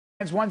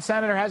One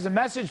senator has a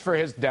message for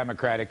his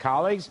Democratic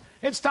colleagues.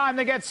 It's time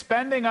to get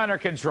spending under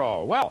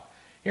control. Well,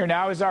 here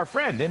now is our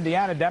friend,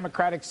 Indiana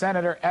Democratic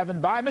Senator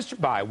Evan Bayh. Mr.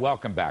 Bayh,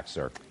 welcome back,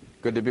 sir.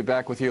 Good to be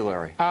back with you,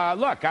 Larry.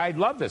 Look, I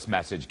love this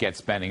message, get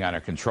spending under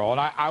control. And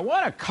I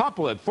want to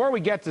couple it, before we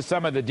get to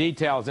some of the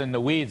details in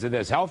the weeds of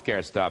this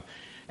healthcare stuff.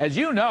 As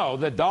you know,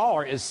 the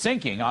dollar is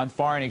sinking on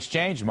foreign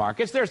exchange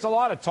markets. There's a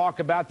lot of talk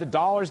about the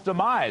dollar's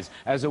demise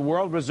as a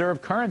world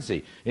reserve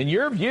currency. In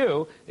your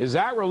view, is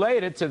that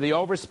related to the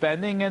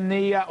overspending and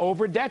the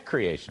over-debt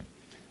creation?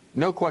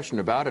 No question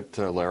about it,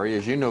 Larry.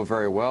 As you know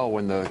very well,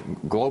 when the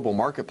global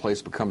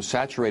marketplace becomes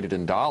saturated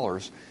in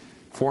dollars,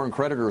 foreign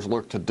creditors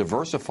look to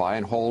diversify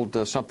and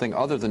hold something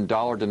other than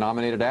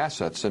dollar-denominated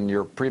assets. And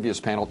your previous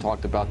panel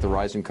talked about the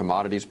rising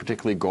commodities,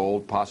 particularly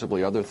gold,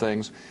 possibly other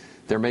things.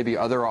 There may be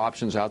other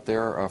options out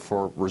there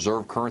for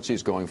reserve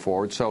currencies going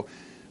forward. So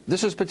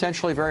this is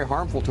potentially very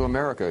harmful to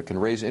America. It can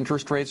raise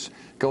interest rates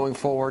going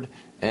forward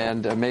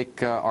and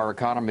make our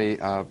economy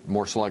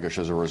more sluggish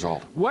as a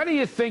result. What are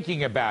you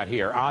thinking about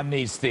here on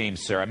these themes,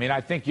 sir? I mean,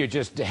 I think you're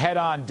just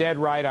head-on, dead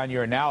right on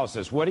your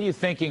analysis. What are you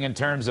thinking in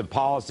terms of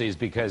policies?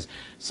 Because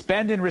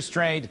spending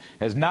restraint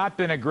has not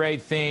been a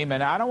great theme,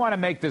 and I don't want to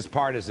make this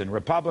partisan.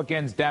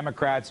 Republicans,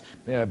 Democrats,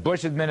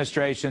 Bush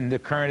administration, the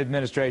current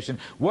administration.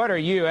 What are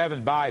you,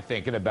 Evan Bayh,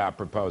 thinking about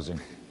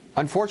proposing?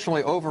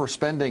 Unfortunately,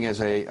 overspending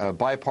is a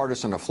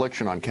bipartisan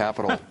affliction on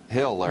Capitol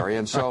Hill, Larry.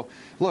 And so,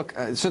 look,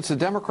 since the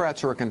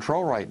Democrats are in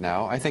control right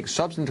now, I think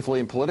substantively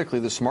and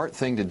politically the smart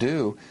thing to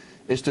do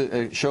is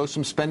to show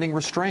some spending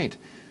restraint.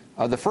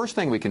 The first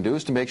thing we can do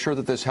is to make sure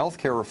that this health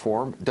care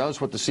reform does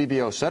what the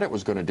CBO said it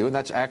was going to do, and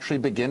that's actually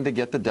begin to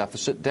get the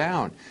deficit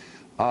down.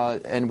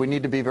 And we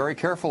need to be very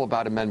careful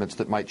about amendments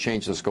that might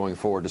change this going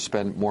forward to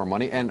spend more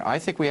money. And I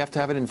think we have to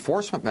have an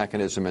enforcement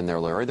mechanism in there,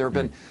 Larry. There have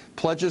been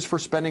pledges for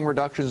spending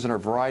reductions in a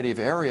variety of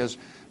areas,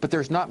 but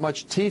there's not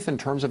much teeth in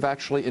terms of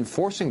actually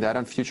enforcing that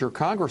on future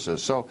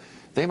Congresses. So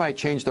they might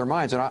change their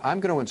minds. And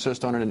I'm going to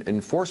insist on an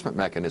enforcement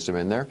mechanism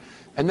in there.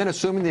 And then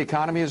assuming the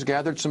economy has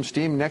gathered some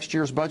steam, next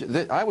year's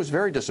budget. I was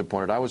very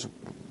disappointed. I was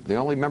the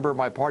only member of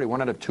my party,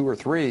 one out of two or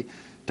three,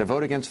 to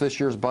vote against this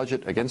year's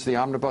budget, against the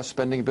omnibus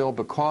spending bill,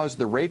 because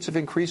the rates of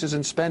increases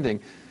in spending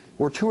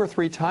were 2 or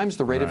 3 times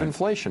the rate of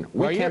inflation.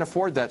 We can't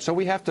afford that. So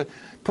we have to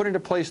put into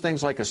place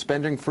things like a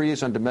spending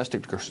freeze on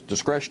domestic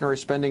discretionary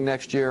spending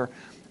next year,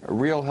 a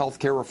real health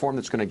care reform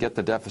that's going to get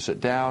the deficit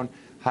down,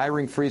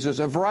 hiring freezes,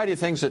 a variety of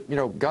things that, you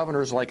know,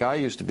 governors like I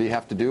used to be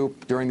have to do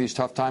during these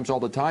tough times all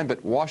the time,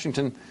 but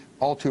Washington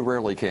all too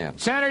rarely can.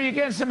 Senator, you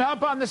getting some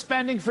help on the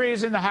spending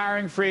freeze and the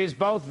hiring freeze?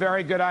 Both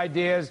very good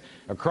ideas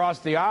across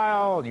the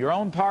aisle, your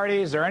own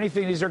parties, or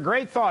anything. These are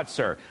great thoughts,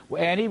 sir.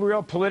 Any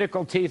real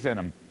political teeth in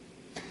them?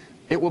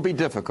 It will be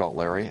difficult,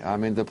 Larry. I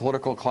mean, the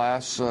political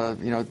class,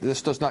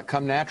 this does not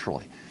come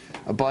naturally.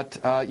 But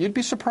you'd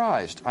be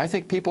surprised. I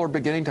think people are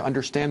beginning to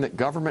understand that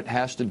government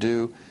has to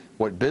do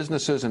what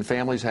businesses and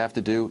families have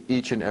to do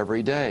each and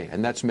every day,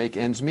 and that's make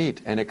ends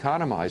meet and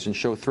economize and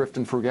show thrift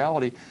and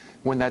frugality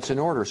when that's in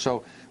order.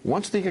 So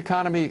once the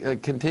economy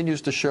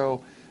continues to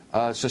show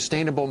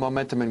sustainable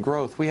momentum and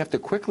growth, we have to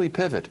quickly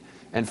pivot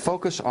and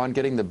focus on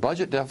getting the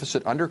budget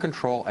deficit under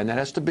control, and that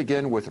has to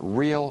begin with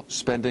real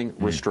spending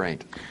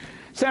restraint.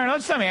 Senator,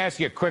 let me ask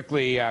you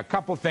quickly a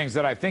couple things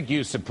that I think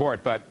you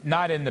support, but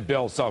not in the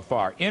bill so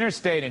far.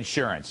 Interstate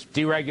insurance,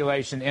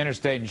 deregulation,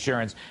 interstate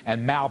insurance,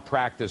 and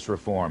malpractice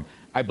reform.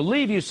 I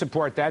believe you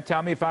support that.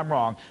 Tell me if I'm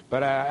wrong,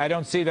 but I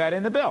don't see that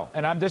in the bill,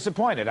 and I'm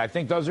disappointed. I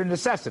think those are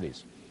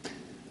necessities.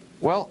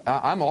 Well,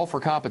 I'm all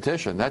for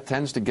competition. That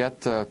tends to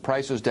get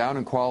prices down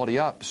and quality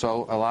up.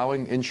 So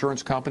allowing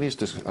insurance companies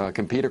to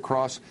compete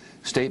across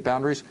state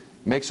boundaries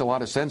makes a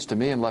lot of sense to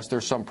me, unless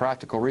there's some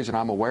practical reason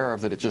I'm aware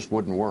of that it just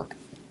wouldn't work.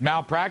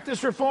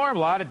 Malpractice reform, a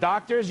lot of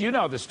doctors, you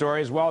know the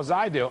story as well as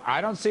I do. I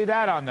don't see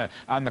that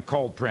on the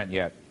cold print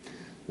yet.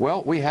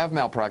 Well, we have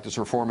malpractice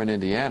reform in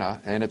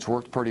Indiana, and it's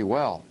worked pretty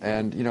well.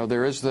 And, you know,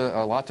 there is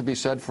a lot to be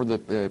said for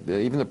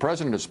even the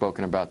president has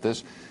spoken about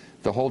this,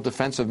 the whole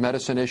defensive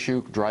medicine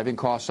issue, driving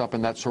costs up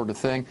and that sort of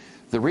thing.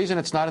 The reason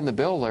it's not in the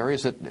bill, Larry,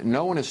 is that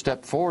no one has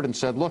stepped forward and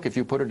said, look, if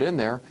you put it in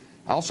there,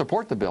 I'll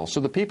support the bill. So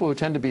the people who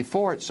tend to be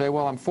for it say,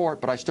 well, I'm for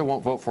it, but I still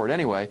won't vote for it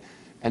anyway.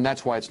 And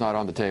that's why it's not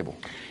on the table.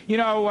 You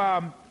know,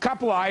 a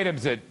couple of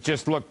items that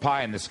just look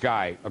pie in the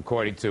sky,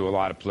 according to a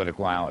lot of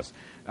political analysts.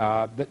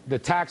 The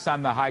tax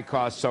on the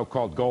high-cost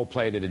so-called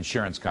gold-plated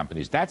insurance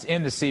companies. That's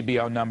in the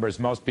CBO numbers.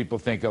 Most people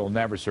think it will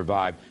never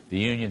survive. The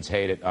unions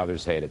hate it.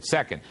 Others hate it.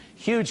 Second,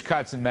 huge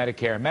cuts in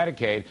Medicare and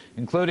Medicaid,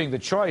 including the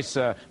choice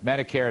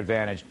Medicare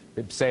Advantage.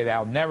 They say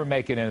they'll never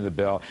make it into the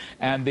bill.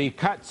 And the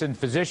cuts in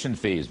physician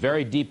fees,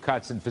 very deep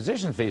cuts in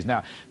physician fees.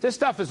 Now, this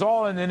stuff is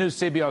all in the new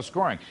CBO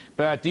scoring.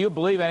 But do you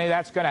believe any of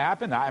that's going to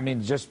happen? I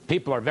mean, just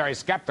people are very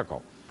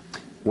skeptical.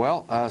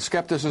 Well,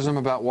 skepticism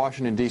about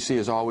Washington, D.C.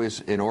 is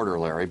always in order,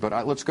 Larry,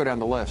 but let's go down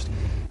the list.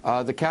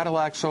 The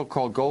Cadillac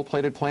so-called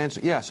gold-plated plans,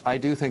 yes, I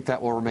do think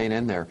that will remain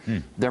in there.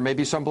 There may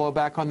be some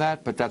blowback on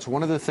that, but that's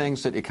one of the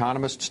things that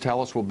economists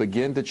tell us will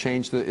begin to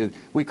change.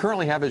 We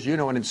currently have, as you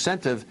know, an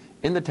incentive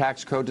in the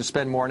tax code to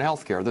spend more on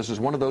health care. This is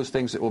one of those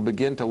things that will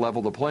begin to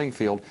level the playing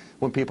field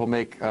when people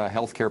make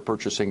health care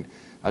purchasing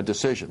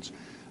decisions.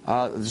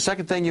 The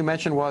second thing you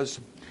mentioned was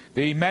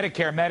the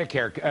Medicare,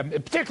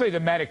 particularly the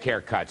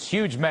Medicare cuts,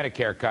 huge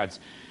Medicare cuts.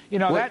 You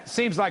know, that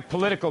seems like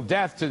political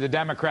death to the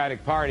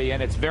Democratic Party,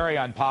 and it's very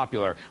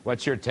unpopular.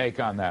 What's your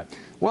take on that?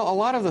 Well, a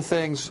lot of the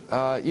things,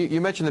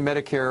 you mentioned the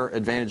Medicare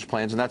Advantage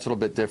plans, and that's a little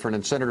bit different.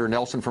 And Senator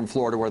Nelson from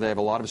Florida, where they have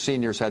a lot of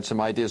seniors, had some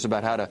ideas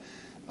about how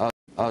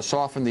to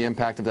soften the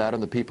impact of that on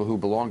the people who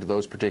belong to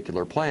those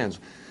particular plans.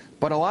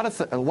 But a lot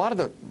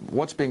of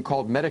what's being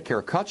called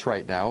Medicare cuts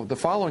right now, the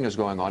following is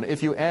going on.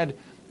 If you add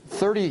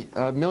 30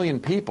 million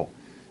people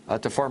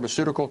to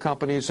pharmaceutical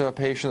companies,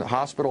 patients,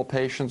 hospital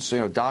patients,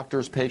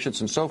 doctors, patients,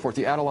 and so forth,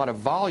 you add a lot of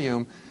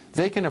volume,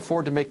 they can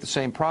afford to make the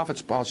same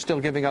profits while still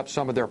giving up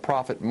some of their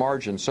profit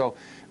margin. So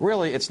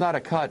really, it's not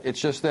a cut.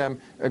 It's just them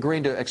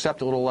agreeing to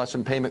accept a little less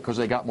in payment because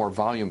they got more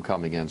volume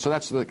coming in. So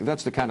that's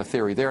the kind of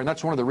theory there. And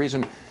that's one of the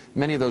reasons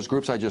many of those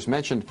groups I just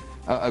mentioned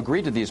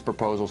agreed to these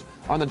proposals.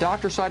 On the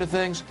doctor side of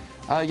things,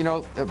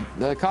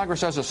 Congress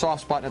has a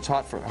soft spot in its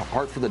heart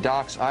for the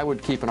docs. I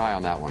would keep an eye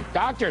on that one.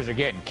 Doctors are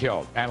getting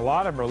killed, and a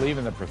lot of them are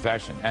leaving the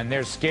profession, and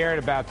they're scared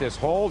about this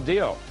whole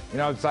deal. You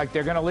know, it's like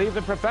they're going to leave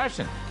the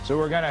profession, so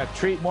we're going to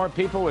treat more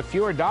people with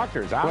fewer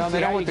doctors. Well,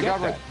 they don't want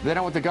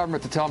the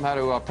government to tell them how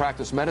to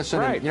practice medicine.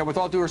 Right. And, with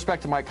all due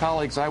respect to my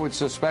colleagues, I would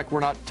suspect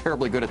we're not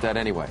terribly good at that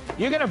anyway.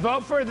 You going to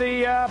vote for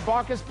the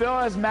Baucus bill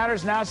as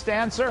matters now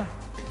stand, sir?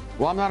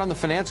 Well, I'm not on the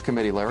Finance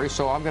Committee, Larry,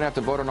 so I'm going to have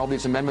to vote on all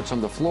these amendments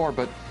on the floor.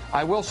 But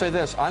I will say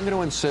this. I'm going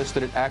to insist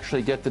that it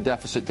actually get the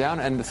deficit down.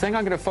 And the thing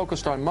I'm going to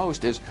focus on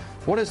most is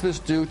what does this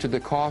do to the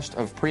cost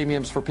of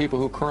premiums for people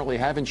who currently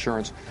have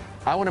insurance?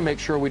 I want to make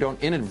sure we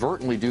don't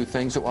inadvertently do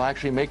things that will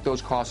actually make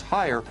those costs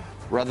higher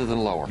rather than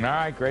lower. All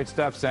right. Great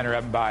stuff, Senator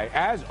Evan Bayh.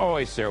 As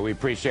always, sir, we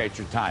appreciate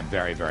your time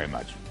very, very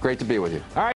much. Great to be with you. All right.